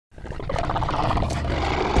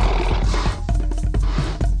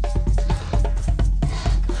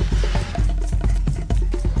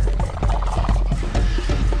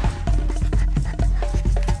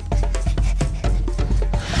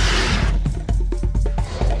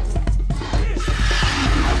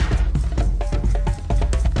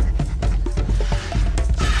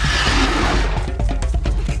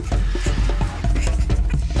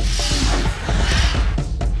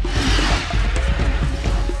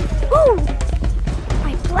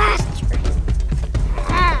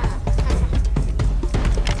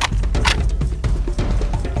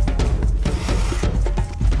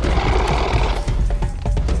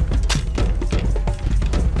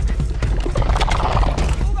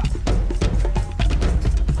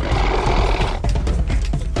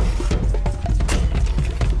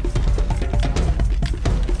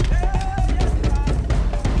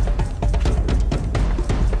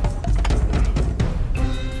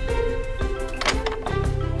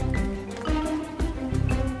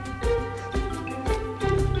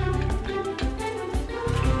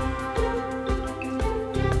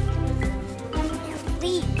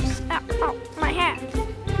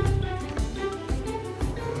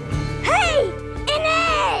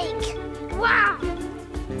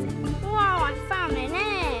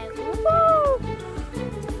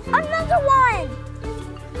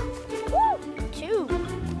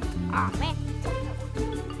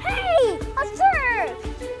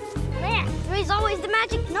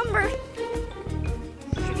magic number.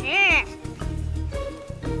 Yeah.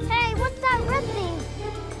 Hey, what's that red thing?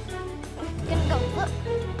 I'm gonna go look.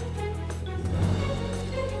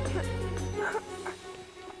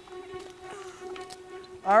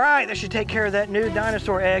 All right, that should take care of that new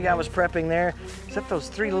dinosaur egg I was prepping there. Except those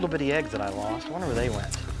 3 little bitty eggs that I lost. I wonder where they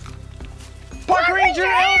went. Park Ranger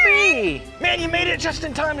LB! Man, you made it just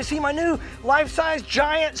in time to see my new life-size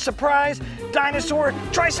giant surprise dinosaur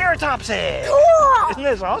triceratops egg. Cool! Isn't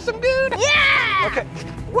this awesome, dude? Yeah! Okay,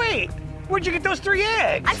 wait, where'd you get those 3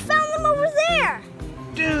 eggs? I found them over there.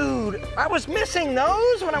 Dude, I was missing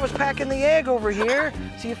those when I was packing the egg over here.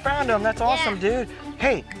 So you found them, that's awesome, dude.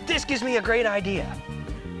 Hey, this gives me a great idea.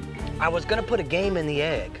 I was gonna put a game in the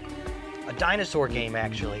egg, a dinosaur game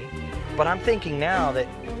actually, but I'm thinking now that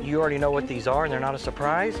you already know what these are and they're not a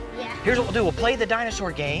surprise. Yeah. Here's what we'll do, we'll play the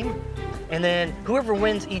dinosaur game, and then whoever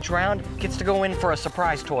wins each round gets to go in for a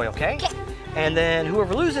surprise toy, okay? Okay. And then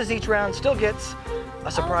whoever loses each round still gets a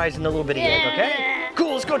surprise in the little bitty egg, okay?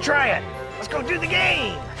 Cool, let's go try it. Let's go do the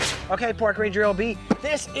game. Okay, Park Ranger LB,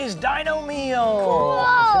 this is Dino Meal. Cool.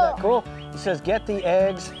 See that cool? It says get the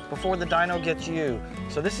eggs before the dino gets you.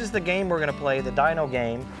 So this is the game we're gonna play, the dino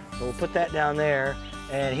game. So we'll put that down there.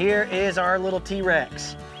 And here is our little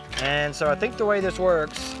T-Rex. And so I think the way this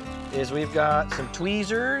works is we've got some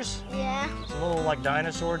tweezers. Yeah. Some little like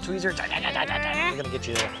dinosaur tweezers. We're gonna get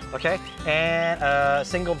you there, okay? And a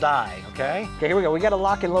single die, okay? Okay, here we go. We gotta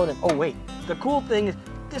lock and load it. Oh wait, the cool thing is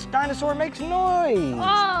this dinosaur makes noise.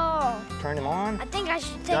 Oh. Turn him on. I think I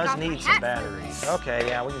should take off Does my need some hat batteries. first. Okay,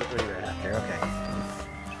 yeah, we can get rid of your hat there, okay.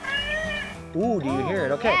 Ooh, do you hear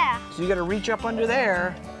it? Okay, Yeah. so you gotta reach up under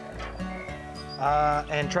there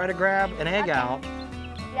and try to grab an egg out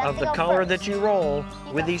of the color that you roll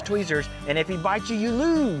with these tweezers, and if he bites you, you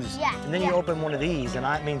lose. Yeah, And then you open one of these, and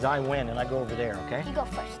it means I win, and I go over there, okay? You go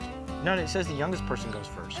first. No, it says the youngest person goes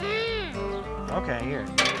first. Okay, here.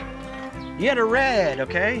 You had a red,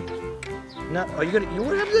 okay? No, oh, you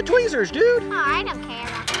have the tweezers, dude. Oh, I don't care.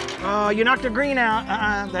 Oh, you knocked a green out.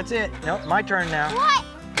 That's it. Nope, my turn now. What?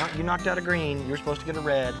 No, you knocked out a green. You're supposed to get a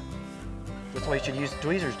red. That's why you should use the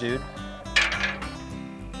tweezers, dude.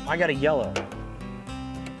 I got a yellow.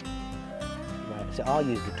 Right, so I'll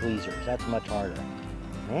use the tweezers. That's much harder.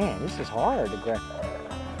 Man, this is hard to grab.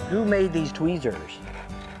 Who made these tweezers?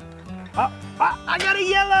 Oh, I got a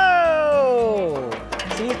yellow!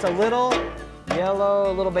 See, it's a little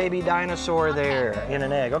yellow little baby dinosaur there in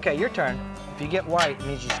an egg. Okay, your turn. If you get white, it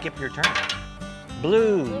means you skip your turn.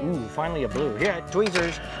 Blue. Ooh, finally a blue. Here,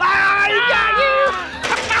 tweezers. Ah, he got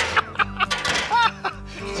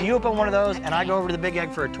you! So you open one of those, and I go over to the big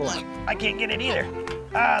egg for a toy. I can't get it either.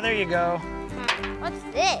 Ah, there you go. What's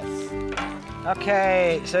this?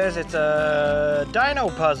 Okay, it says it's a dino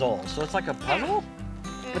puzzle. So it's like a puzzle,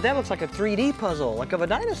 but that looks like a 3D puzzle, like of a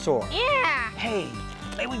dinosaur. Yeah. Hey,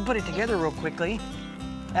 maybe we can put it together real quickly,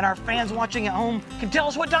 and our fans watching at home can tell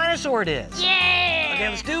us what dinosaur it is. Yeah. Okay,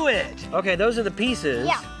 let's do it. Okay, those are the pieces.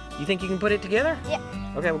 Yeah. You think you can put it together? Yeah.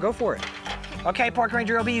 Okay, well, go for it. Okay, Park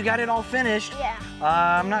Ranger LB, you got it all finished. Yeah.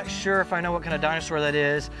 I'm not sure if I know what kind of dinosaur that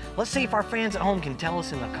is. Let's see if our fans at home can tell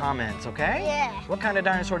us in the comments, okay? Yeah. What kind of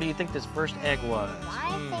dinosaur do you think this first egg was?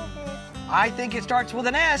 I I think it starts with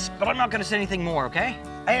an S, but I'm not gonna say anything more, okay?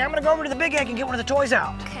 Hey, I'm gonna go over to the big egg and get one of the toys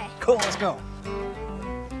out. Okay. Cool, let's go.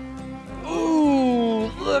 Ooh,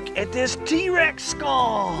 look at this T-Rex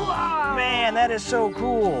skull. Wow. Man, that is so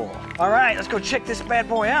cool. All right, let's go check this bad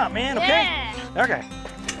boy out, man, okay? Yeah. Okay.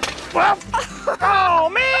 Well, oh,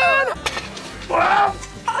 man! Well,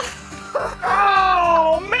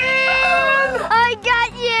 oh, man! I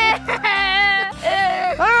got you.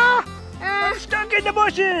 Ah, I'm stuck in the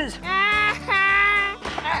bushes.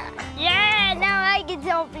 Yeah, now I get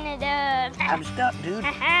to open it up. I'm stuck, dude.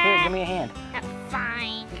 Here, give me a hand.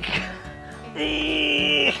 Fine.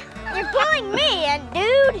 Eh. You're pulling me in,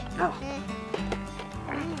 dude. Oh.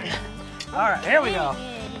 All right, here we go.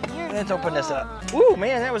 Let's open this up. Ooh,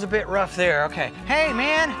 man, that was a bit rough there. Okay. Hey,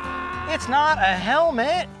 man, it's not a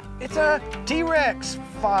helmet. It's a T-Rex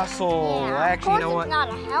fossil. Yeah, Actually, you know what? It's not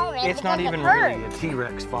a helmet. It's not even really a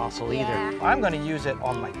T-Rex fossil Yeah. either. I'm going to use it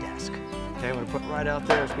on my desk. Okay, I'm going to put it right out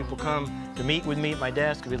there as people come to meet with me at my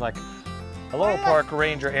desk. It'll be like, hello, Park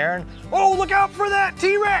Ranger Aaron. Oh, look out for that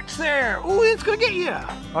T-Rex there. Ooh, it's going to get you.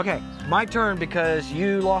 Okay, my turn because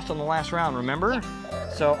you lost on the last round, remember? Yeah.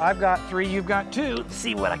 So I've got 3, you've got 2. Let's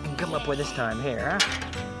see what I can come up with this time here,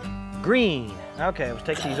 huh? Green. Okay, let's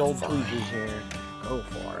take these old tweezers here. Go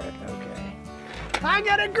for it, okay. I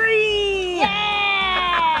got a green!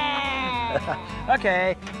 Yeah!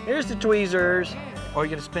 Okay, here's the tweezers. Oh, you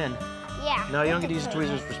gonna spin? Yeah. No, you don't get to use the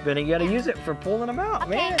tweezers for spinning. You gotta use it for pulling them out,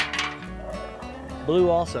 Okay. man. Blue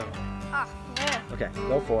also. Oh, yeah. Okay,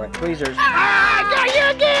 go for it. Tweezers. Ah, I got you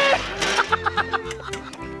again!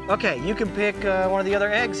 Okay, you can pick one of the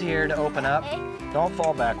other eggs here to open up. Okay. Don't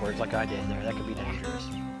fall backwards like I did there. That could be dangerous.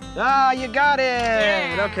 Ah, you got it!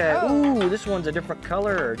 Yeah. Okay. Oh. Ooh, this one's a different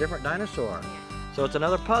color, different dinosaur. So it's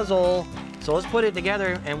another puzzle. So let's put it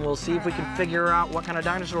together and we'll see if we can figure out what kind of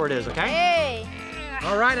dinosaur it is, okay? Hey.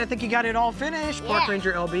 All right, I think you got it all finished, Park Yeah.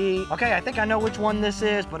 Ranger LB. Okay, I think I know which one this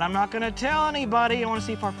is, but I'm not gonna tell anybody. I wanna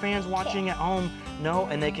see if our fans watching at home know,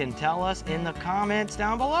 and they can tell us in the comments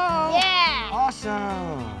down below. Yeah.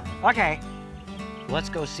 Awesome. Okay, let's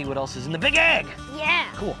go see what else is in the big egg. Yeah.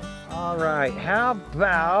 Cool. All right, how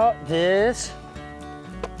about this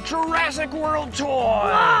Jurassic World toy?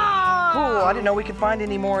 Whoa. Cool, I didn't know we could find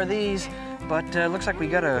any more of these, but looks like we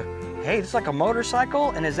got a, hey, it's like a motorcycle,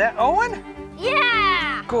 and is that Owen?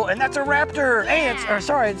 Yeah. Cool, and that's a Raptor. Hey, it's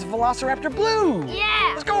Velociraptor Blue. Yeah.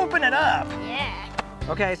 Let's go open it up. Yeah.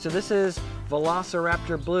 Okay, so this is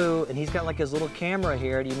Velociraptor Blue, and he's got like his little camera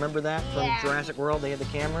here. Do you remember that from Yeah. Jurassic World? They had the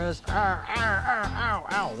cameras. Ow, ow, ow, ow,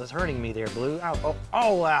 ow. That's hurting me there, Blue. Ow, oh,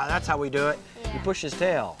 oh, wow, that's how we do it. Yeah. You push his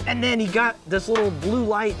tail. And then he got this little blue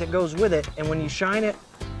light that goes with it, and when you shine it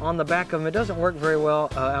on the back of him, it doesn't work very well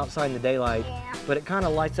outside in the daylight, Yeah. but it kind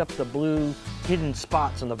of lights up the blue hidden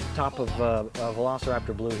spots on the top of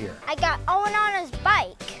Velociraptor Blue here. I got Owen on his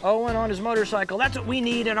bike. Owen on his motorcycle. That's what we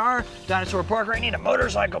need in our dinosaur park. I need a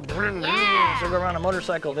motorcycle. Yeah. So go around a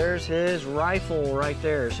motorcycle. There's his rifle right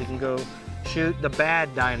there, so you can go shoot the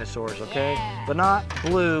bad dinosaurs, okay? Yeah. But not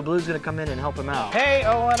Blue. Blue's gonna come in and help him out. Hey,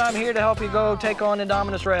 Owen, I'm here to help you go take on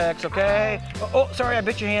Indominus Rex, okay? Oh, sorry, I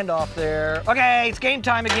bit your hand off there. Okay, it's game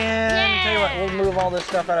time again. Yeah. Tell you what, we'll move all this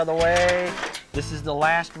stuff out of the way. This is the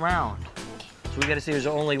last round. So we gotta see there's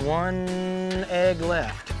only one egg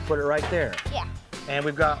left. Put it right there. Yeah. And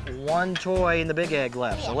we've got one toy in the big egg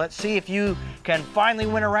left. So Yeah. let's see if you can finally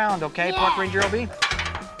win a round, okay, Yeah. Park Ranger LB?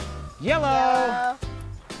 Yellow. Yellow.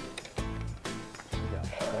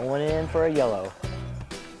 Going in for a yellow.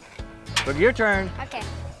 Look, your turn. Okay.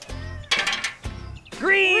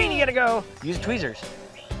 Green, you gotta go. Use tweezers.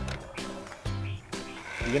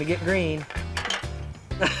 You're gonna get green.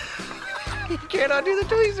 You cannot do the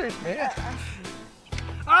tweezers, man.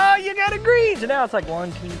 Oh, you got a green. So now it's like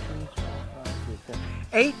 1, 2, 3, 4, 5, 6, 7,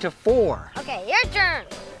 8 to 4. Okay, your turn.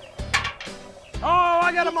 Oh,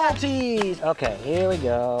 I got a Maltese. Okay, here we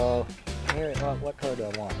go. Here, what color do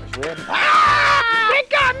I want? It's red. Ah! It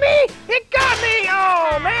got me! It got me!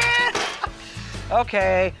 Oh, man!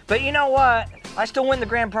 Okay, but you know what? I still win the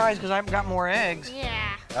grand prize because I've got more eggs.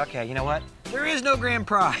 Yeah. Okay, you know what? There is no grand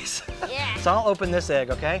prize. Yeah. So I'll open this egg,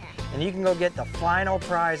 okay? And you can go get the final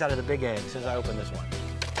prize out of the big egg since I opened this one.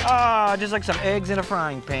 Ah, just like some eggs in a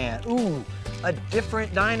frying pan. Ooh, a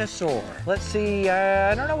different dinosaur. Let's see,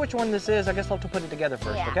 I don't know which one this is. I guess I'll have to put it together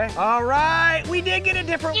first, Yeah. okay? All right, we did get a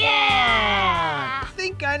different Yeah. one. I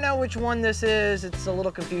think I know which one this is. It's a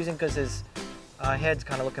little confusing because his head's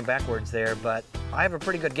kind of looking backwards there, but I have a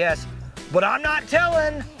pretty good guess. But I'm not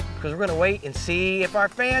telling, because we're gonna wait and see if our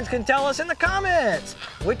fans can tell us in the comments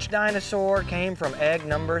which dinosaur came from egg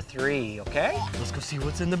number 3, okay? Let's go see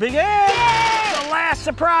what's in the big egg. The last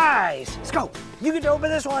surprise. Let's go. You get to open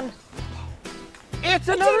this one. It's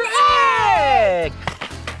another egg.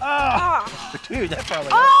 Oh, dude, that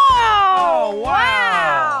probably. Oh,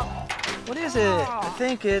 wow. What is it? I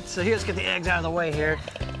think it's, here, let's get the eggs out of the way here.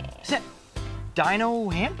 Is it dino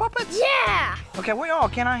hand puppets? Yeah. Okay, wait, oh,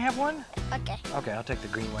 can I have one? Okay. Okay, I'll take the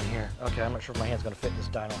green one here. Okay, I'm not sure if my hand's gonna fit this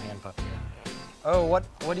dino hand puppet here. Oh, what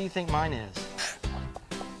do you think mine is?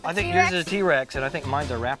 I think yours is a T-Rex and I think mine's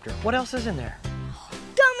a Raptor. What else is in there?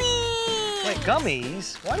 Gummy. Wait,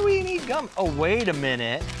 gummies? Why do we need gum? Oh, wait a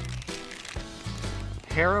minute.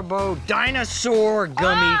 Haribo dinosaur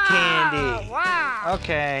gummy candy. Wow.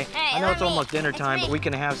 Okay, Hey, I know let it's me- almost dinner it's time, me. but we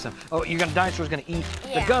can have some. Oh, dinosaur's gonna eat the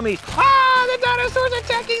Yeah. gummies. Ah, the dinosaur's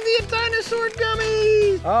attacking the dinosaur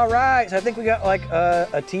gummies. All right, so I think we got like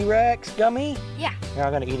a T-Rex gummy. Yeah. Now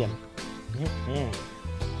I'm gonna eat him.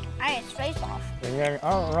 I ate his face off. And then, I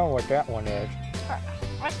don't know what that one is.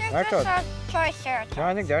 I think That's that's a- a Triceratops. No,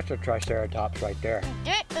 I think that's a Triceratops right there.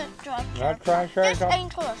 This is Triceratops. That's Triceratops. This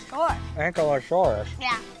Ankylosaurus. Ankylosaurus.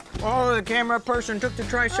 Yeah. Oh, the camera person took the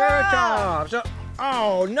Triceratops.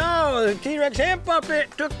 Oh no, the T-Rex hand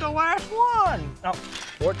puppet took the last one. Oh,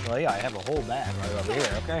 fortunately, I have a whole bag right over here,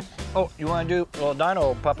 okay? Oh, you want to do a little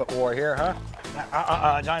dino puppet war here, huh?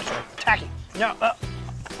 Dinosaur, tacky. No, no,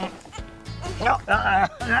 no,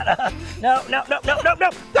 no, no, no, no, no.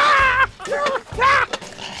 Ah! Ah!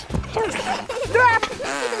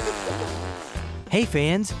 Hey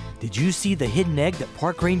fans, did you see the hidden egg that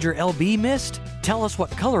Park Ranger LB missed? Tell us what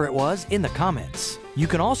color it was in the comments. You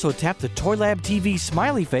can also tap the Toy Lab TV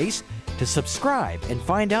smiley face to subscribe and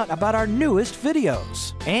find out about our newest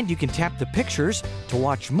videos. And you can tap the pictures to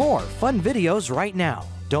watch more fun videos right now.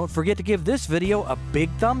 Don't forget to give this video a big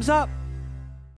thumbs up.